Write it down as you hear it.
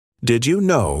Did you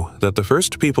know that the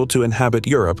first people to inhabit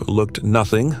Europe looked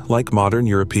nothing like modern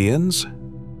Europeans?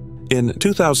 In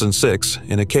 2006,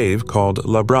 in a cave called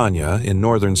La Branha in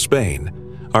northern Spain,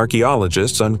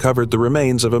 archaeologists uncovered the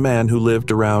remains of a man who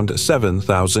lived around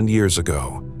 7,000 years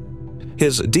ago.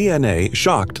 His DNA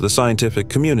shocked the scientific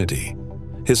community.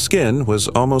 His skin was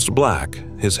almost black,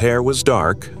 his hair was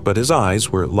dark, but his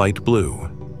eyes were light blue.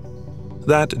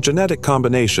 That genetic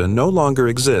combination no longer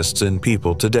exists in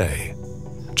people today.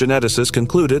 Geneticists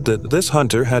concluded that this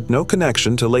hunter had no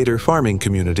connection to later farming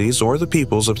communities or the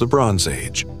peoples of the Bronze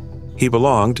Age. He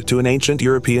belonged to an ancient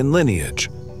European lineage,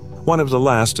 one of the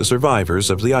last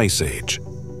survivors of the Ice Age.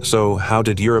 So how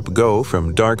did Europe go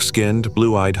from dark-skinned,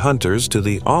 blue-eyed hunters to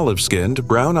the olive-skinned,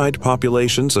 brown-eyed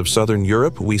populations of southern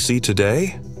Europe we see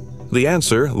today? The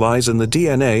answer lies in the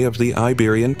DNA of the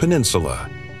Iberian Peninsula,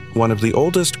 one of the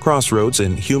oldest crossroads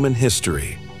in human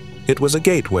history. It was a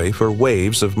gateway for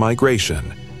waves of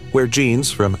migration, where genes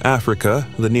from Africa,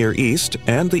 the Near East,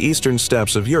 and the eastern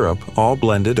steppes of Europe all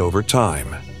blended over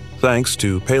time. Thanks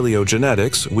to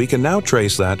paleogenetics, we can now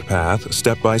trace that path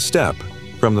step by step,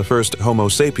 from the first Homo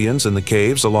sapiens in the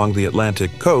caves along the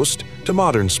Atlantic coast to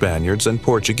modern Spaniards and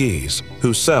Portuguese,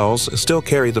 whose cells still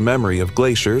carry the memory of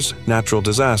glaciers, natural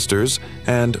disasters,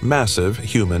 and massive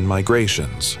human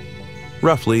migrations.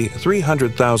 Roughly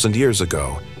 300,000 years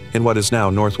ago, in what is now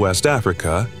northwest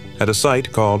Africa, at a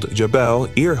site called Jebel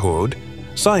Irhoud,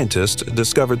 scientists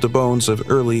discovered the bones of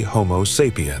early Homo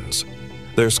sapiens.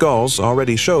 Their skulls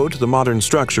already showed the modern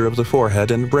structure of the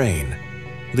forehead and brain.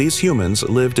 These humans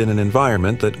lived in an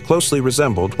environment that closely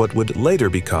resembled what would later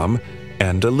become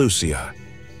Andalusia.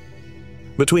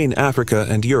 Between Africa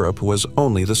and Europe was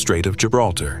only the Strait of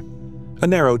Gibraltar, a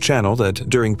narrow channel that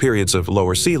during periods of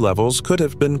lower sea levels could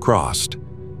have been crossed.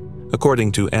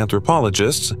 According to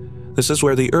anthropologists, this is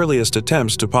where the earliest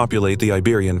attempts to populate the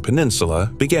Iberian Peninsula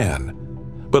began.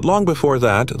 But long before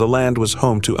that, the land was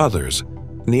home to others,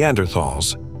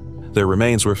 Neanderthals. Their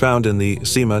remains were found in the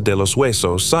Cima de los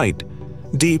Huesos site,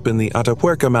 deep in the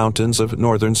Atapuerca Mountains of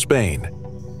northern Spain.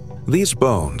 These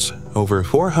bones, over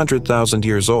 400,000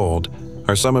 years old,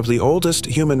 are some of the oldest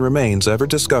human remains ever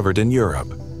discovered in Europe.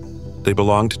 They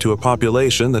belonged to a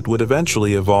population that would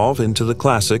eventually evolve into the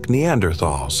classic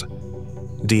Neanderthals.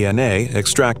 DNA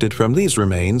extracted from these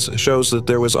remains shows that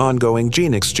there was ongoing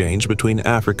gene exchange between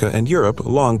Africa and Europe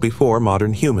long before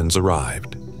modern humans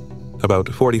arrived. About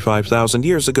 45,000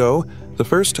 years ago, the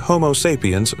first Homo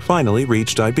sapiens finally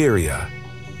reached Iberia.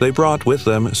 They brought with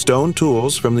them stone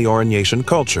tools from the Aurignacian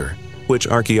culture, which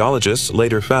archaeologists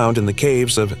later found in the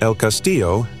caves of El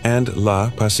Castillo and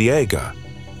La Pasiega.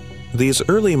 These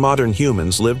early modern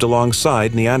humans lived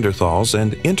alongside Neanderthals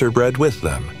and interbred with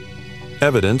them.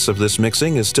 Evidence of this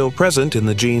mixing is still present in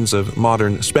the genes of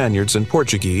modern Spaniards and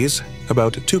Portuguese,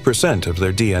 about 2% of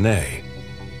their DNA.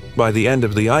 By the end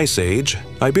of the Ice Age,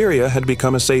 Iberia had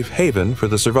become a safe haven for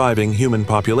the surviving human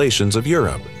populations of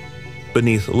Europe.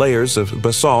 Beneath layers of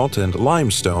basalt and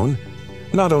limestone,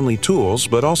 not only tools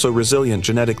but also resilient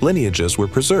genetic lineages were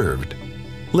preserved.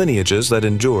 Lineages that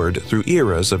endured through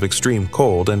eras of extreme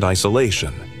cold and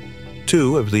isolation.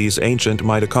 Two of these ancient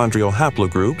mitochondrial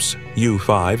haplogroups,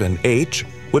 U5 and H,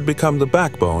 would become the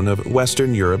backbone of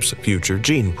Western Europe's future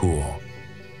gene pool.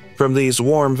 From these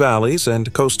warm valleys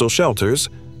and coastal shelters,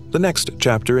 the next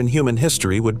chapter in human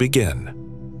history would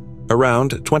begin.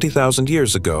 Around 20,000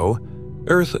 years ago,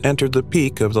 Earth entered the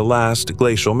peak of the last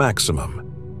glacial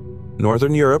maximum.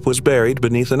 Northern Europe was buried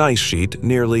beneath an ice sheet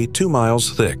nearly 2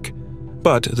 miles thick,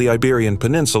 but the Iberian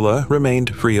Peninsula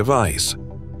remained free of ice.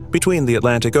 Between the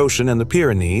Atlantic Ocean and the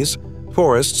Pyrenees,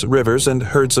 forests, rivers, and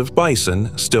herds of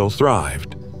bison still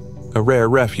thrived, a rare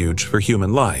refuge for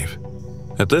human life.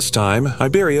 At this time,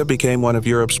 Iberia became one of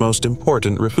Europe's most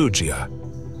important refugia,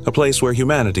 a place where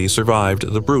humanity survived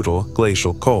the brutal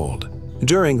glacial cold.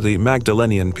 During the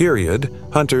Magdalenian period,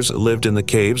 hunters lived in the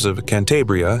caves of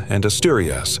Cantabria and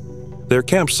Asturias. Their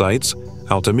campsites,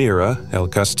 Altamira, El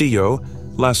Castillo,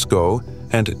 Lascaux,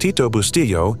 and Tito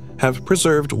Bustillo, have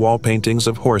preserved wall paintings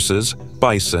of horses,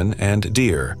 bison, and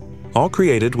deer, all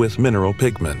created with mineral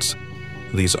pigments.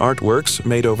 These artworks,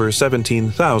 made over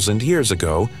 17,000 years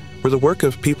ago, were the work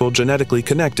of people genetically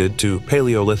connected to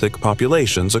Paleolithic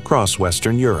populations across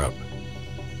Western Europe.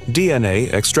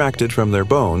 DNA extracted from their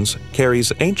bones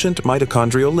carries ancient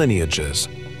mitochondrial lineages,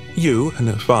 U,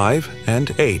 5,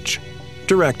 and H,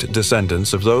 direct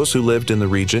descendants of those who lived in the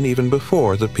region even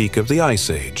before the peak of the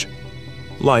Ice Age.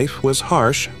 Life was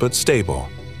harsh but stable.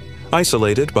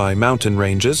 Isolated by mountain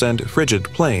ranges and frigid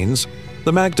plains,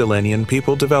 the Magdalenian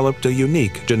people developed a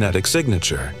unique genetic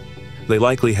signature. They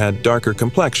likely had darker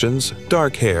complexions,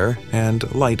 dark hair,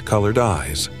 and light-colored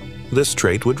eyes. This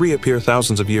trait would reappear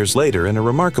thousands of years later in a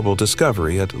remarkable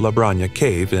discovery at La Branha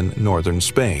cave in northern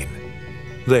Spain.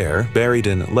 There, buried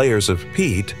in layers of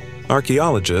peat,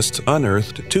 archaeologists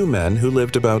unearthed two men who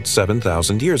lived about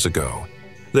 7,000 years ago.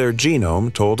 Their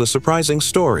genome told a surprising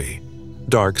story: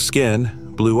 dark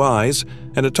skin, blue eyes,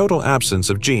 and a total absence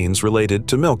of genes related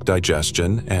to milk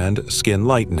digestion and skin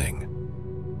lightening.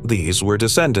 These were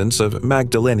descendants of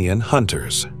Magdalenian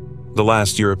hunters, the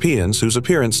last Europeans whose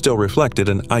appearance still reflected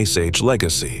an Ice Age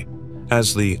legacy.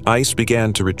 As the ice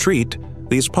began to retreat,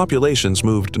 these populations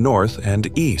moved north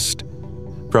and east.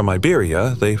 From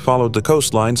Iberia, they followed the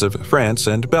coastlines of France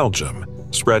and Belgium,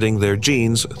 spreading their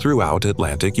genes throughout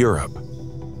Atlantic Europe.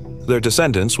 Their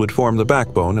descendants would form the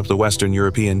backbone of the Western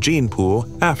European gene pool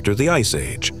after the Ice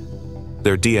Age.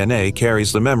 Their DNA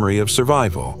carries the memory of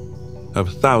survival,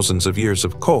 of thousands of years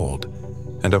of cold,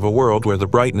 and of a world where the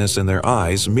brightness in their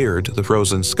eyes mirrored the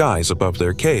frozen skies above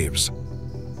their caves.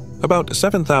 About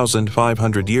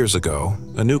 7,500 years ago,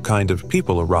 a new kind of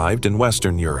people arrived in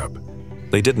Western Europe.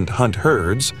 They didn't hunt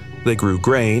herds, they grew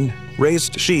grain,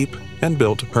 raised sheep, and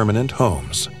built permanent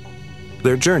homes.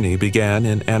 Their journey began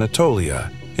in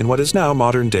Anatolia, in what is now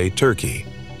modern-day Turkey.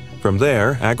 From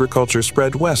there, agriculture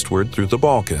spread westward through the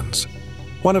Balkans.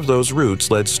 One of those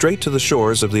routes led straight to the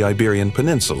shores of the Iberian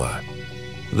Peninsula.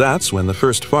 That's when the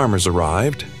first farmers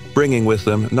arrived, bringing with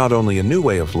them not only a new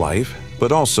way of life,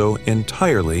 but also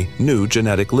entirely new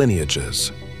genetic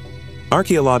lineages.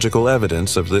 Archaeological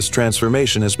evidence of this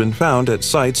transformation has been found at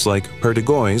sites like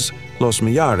Perdigones, Los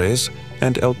Millares,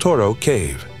 and El Toro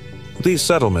Cave. These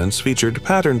settlements featured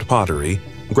patterned pottery,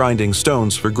 grinding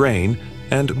stones for grain,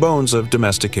 and bones of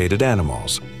domesticated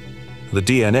animals. The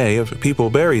DNA of people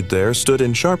buried there stood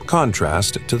in sharp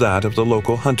contrast to that of the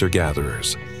local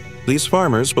hunter-gatherers. These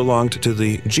farmers belonged to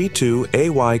the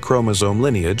G2AY chromosome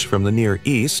lineage from the Near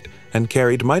East and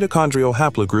carried mitochondrial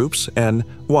haplogroups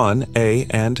N1, A,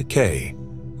 and K.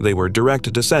 They were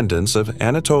direct descendants of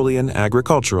Anatolian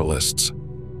agriculturalists.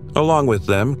 Along with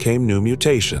them came new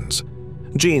mutations.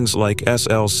 Genes like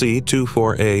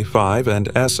SLC24A5 and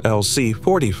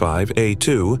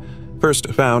SLC45A2, first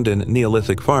found in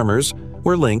Neolithic farmers,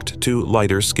 were linked to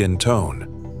lighter skin tone.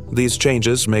 These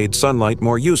changes made sunlight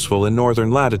more useful in northern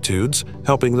latitudes,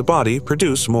 helping the body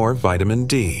produce more vitamin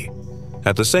D.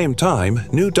 At the same time,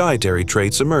 new dietary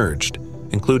traits emerged,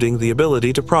 including the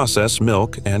ability to process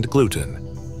milk and gluten.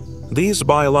 These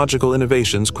biological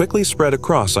innovations quickly spread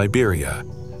across Iberia,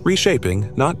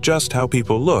 reshaping not just how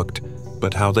people looked,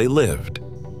 but how they lived.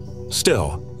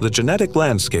 Still, the genetic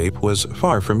landscape was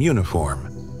far from uniform.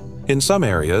 In some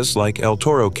areas, like El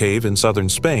Toro Cave in southern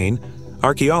Spain,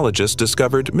 archaeologists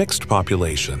discovered mixed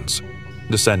populations,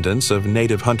 descendants of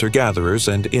native hunter-gatherers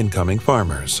and incoming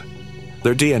farmers.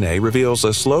 Their DNA reveals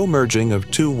a slow merging of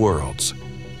two worlds.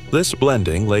 This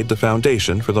blending laid the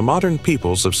foundation for the modern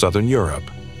peoples of southern Europe,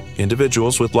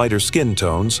 individuals with lighter skin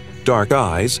tones, dark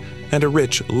eyes, and a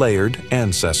rich, layered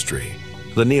ancestry.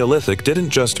 The Neolithic didn't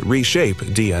just reshape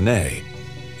DNA,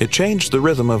 it changed the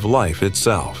rhythm of life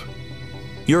itself.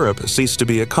 Europe ceased to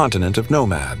be a continent of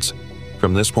nomads.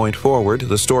 From this point forward,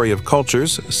 the story of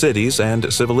cultures, cities,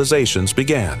 and civilizations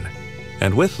began,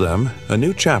 and with them, a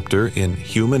new chapter in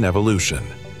human evolution.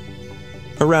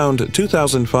 Around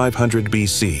 2500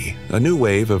 BC, a new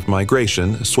wave of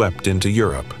migration swept into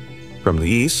Europe. From the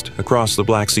east, across the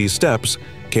Black Sea steppes,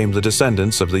 came the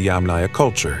descendants of the Yamnaya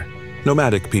culture,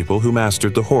 nomadic people who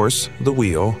mastered the horse, the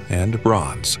wheel, and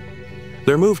bronze.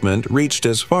 Their movement reached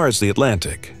as far as the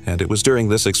Atlantic, and it was during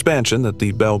this expansion that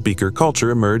the bell beaker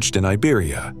culture emerged in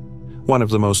Iberia, one of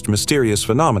the most mysterious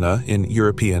phenomena in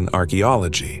European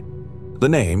archaeology. The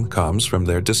name comes from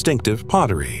their distinctive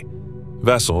pottery,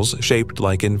 vessels shaped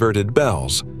like inverted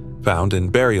bells, found in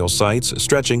burial sites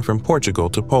stretching from Portugal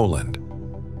to Poland.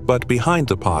 But behind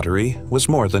the pottery was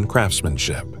more than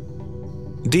craftsmanship.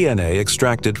 DNA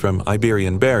extracted from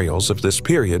Iberian burials of this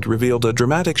period revealed a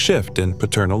dramatic shift in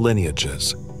paternal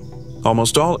lineages.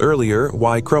 Almost all earlier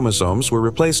Y chromosomes were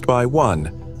replaced by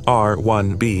one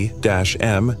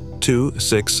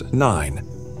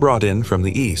R1b-M269, brought in from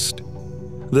the east.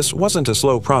 This wasn't a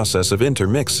slow process of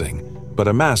intermixing, but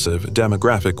a massive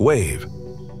demographic wave.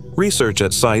 Research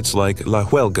at sites like La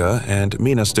Huelga and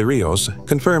Minasterios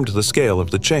confirmed the scale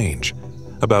of the change.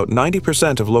 About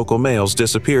 90% of local males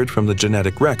disappeared from the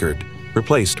genetic record,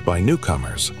 replaced by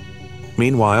newcomers.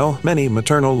 Meanwhile, many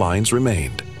maternal lines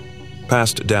remained,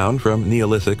 passed down from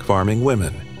Neolithic farming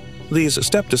women. These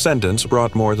step-descendants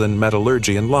brought more than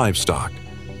metallurgy and livestock.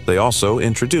 They also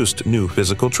introduced new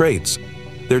physical traits.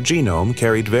 Their genome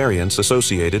carried variants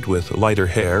associated with lighter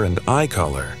hair and eye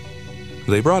color.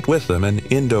 They brought with them an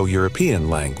Indo-European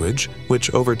language,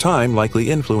 which over time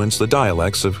likely influenced the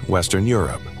dialects of Western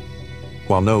Europe.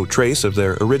 While no trace of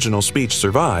their original speech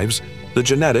survives, the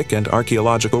genetic and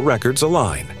archaeological records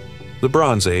align. The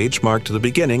Bronze Age marked the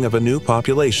beginning of a new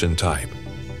population type,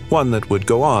 one that would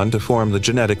go on to form the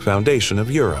genetic foundation of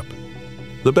Europe.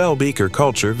 The Bell Beaker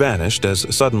culture vanished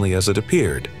as suddenly as it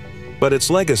appeared, but its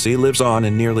legacy lives on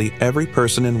in nearly every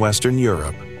person in Western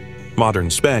Europe. Modern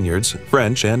Spaniards,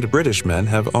 French, and British men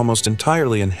have almost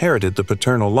entirely inherited the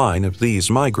paternal line of these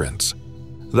migrants.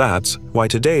 That's why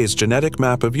today's genetic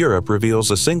map of Europe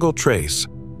reveals a single trace,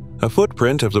 a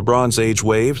footprint of the Bronze Age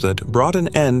wave that brought an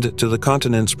end to the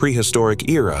continent's prehistoric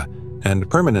era and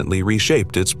permanently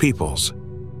reshaped its peoples.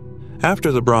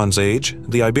 After the Bronze Age,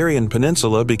 the Iberian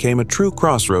Peninsula became a true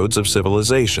crossroads of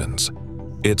civilizations.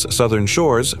 Its southern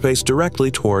shores faced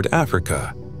directly toward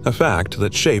Africa, a fact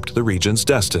that shaped the region's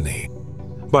destiny.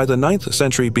 By the 9th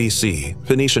century BC,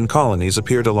 Phoenician colonies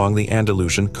appeared along the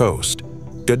Andalusian coast: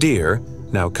 Gadir,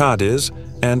 now Cadiz,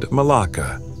 and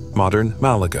Malacca, modern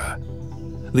Malaga.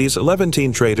 These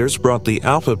Levantine traders brought the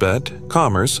alphabet,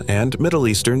 commerce, and Middle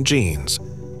Eastern genes.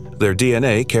 Their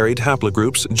DNA carried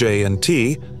haplogroups J and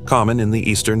T, common in the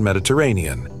Eastern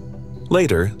Mediterranean.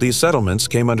 Later, these settlements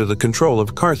came under the control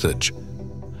of Carthage.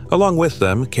 Along with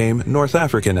them came North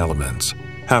African elements,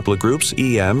 haplogroups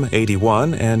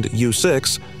EM81 and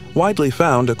U6, widely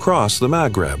found across the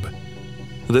Maghreb.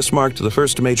 This marked the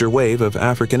first major wave of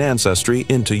African ancestry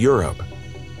into Europe.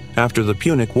 After the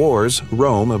Punic Wars,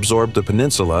 Rome absorbed the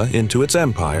peninsula into its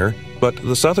empire, but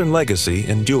the southern legacy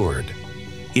endured.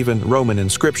 Even Roman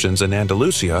inscriptions in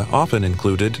Andalusia often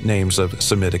included names of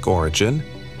Semitic origin,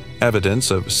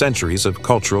 evidence of centuries of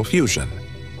cultural fusion.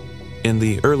 In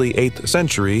the early 8th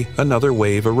century, another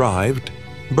wave arrived: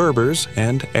 Berbers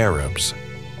and Arabs.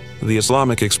 The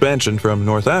Islamic expansion from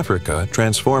North Africa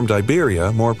transformed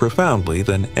Iberia more profoundly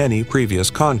than any previous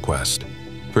conquest.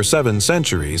 For 7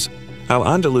 centuries,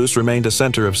 Al-Andalus remained a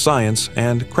center of science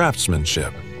and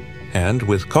craftsmanship. And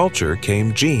with culture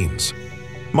came genes.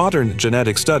 Modern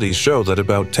genetic studies show that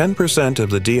about 10% of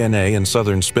the DNA in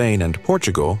southern Spain and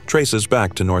Portugal traces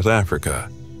back to North Africa.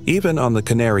 Even on the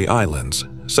Canary Islands,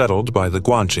 settled by the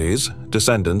Guanches,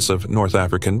 descendants of North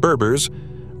African Berbers,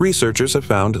 researchers have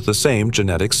found the same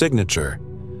genetic signature.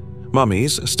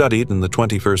 Mummies studied in the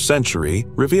 21st century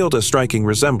revealed a striking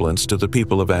resemblance to the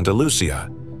people of Andalusia.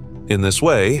 In this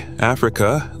way,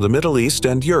 Africa, the Middle East,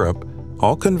 and Europe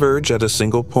all converge at a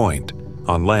single point,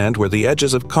 on land where the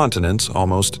edges of continents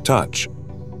almost touch.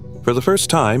 For the first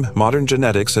time, modern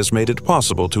genetics has made it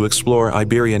possible to explore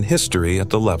Iberian history at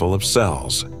the level of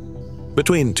cells.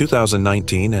 Between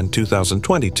 2019 and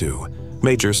 2022,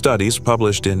 major studies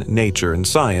published in Nature and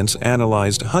Science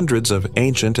analyzed hundreds of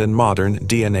ancient and modern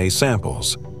DNA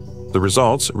samples. The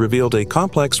results revealed a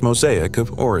complex mosaic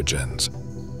of origins.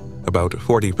 About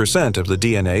 40% of the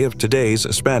DNA of today's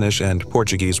Spanish and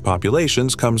Portuguese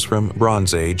populations comes from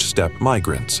Bronze Age steppe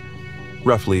migrants,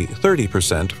 roughly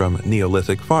 30% from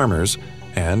Neolithic farmers,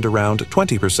 and around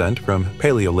 20% from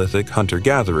Paleolithic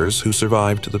hunter-gatherers who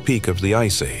survived the peak of the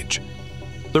Ice Age.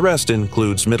 The rest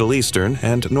includes Middle Eastern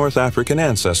and North African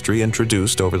ancestry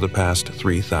introduced over the past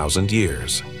 3,000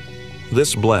 years.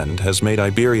 This blend has made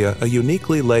Iberia a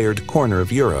uniquely layered corner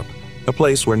of Europe, a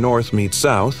place where North meets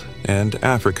South and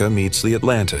Africa meets the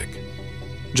Atlantic.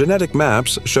 Genetic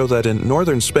maps show that in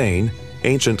northern Spain,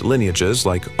 ancient lineages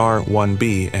like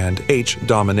R1b and H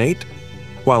dominate,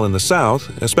 while in the south,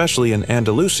 especially in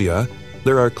Andalusia,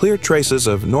 there are clear traces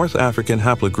of North African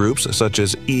haplogroups such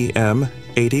as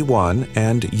EM81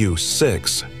 and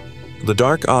U6. The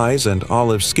dark eyes and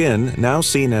olive skin, now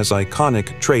seen as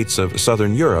iconic traits of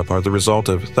southern Europe, are the result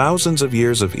of thousands of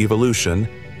years of evolution,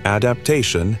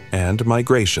 adaptation, and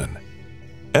migration.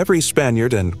 Every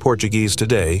Spaniard and Portuguese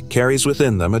today carries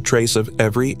within them a trace of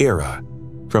every era,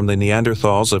 from the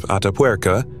Neanderthals of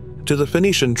Atapuerca to the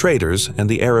Phoenician traders and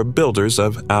the Arab builders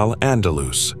of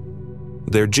Al-Andalus.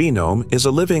 Their genome is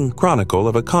a living chronicle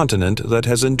of a continent that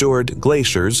has endured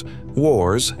glaciers,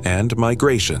 wars, and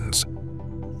migrations.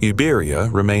 Iberia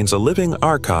remains a living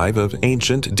archive of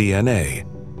ancient DNA,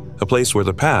 a place where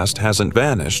the past hasn't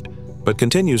vanished, but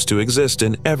continues to exist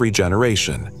in every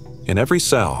generation, in every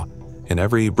cell, in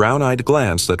every brown-eyed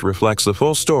glance that reflects the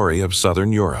full story of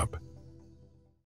Southern Europe.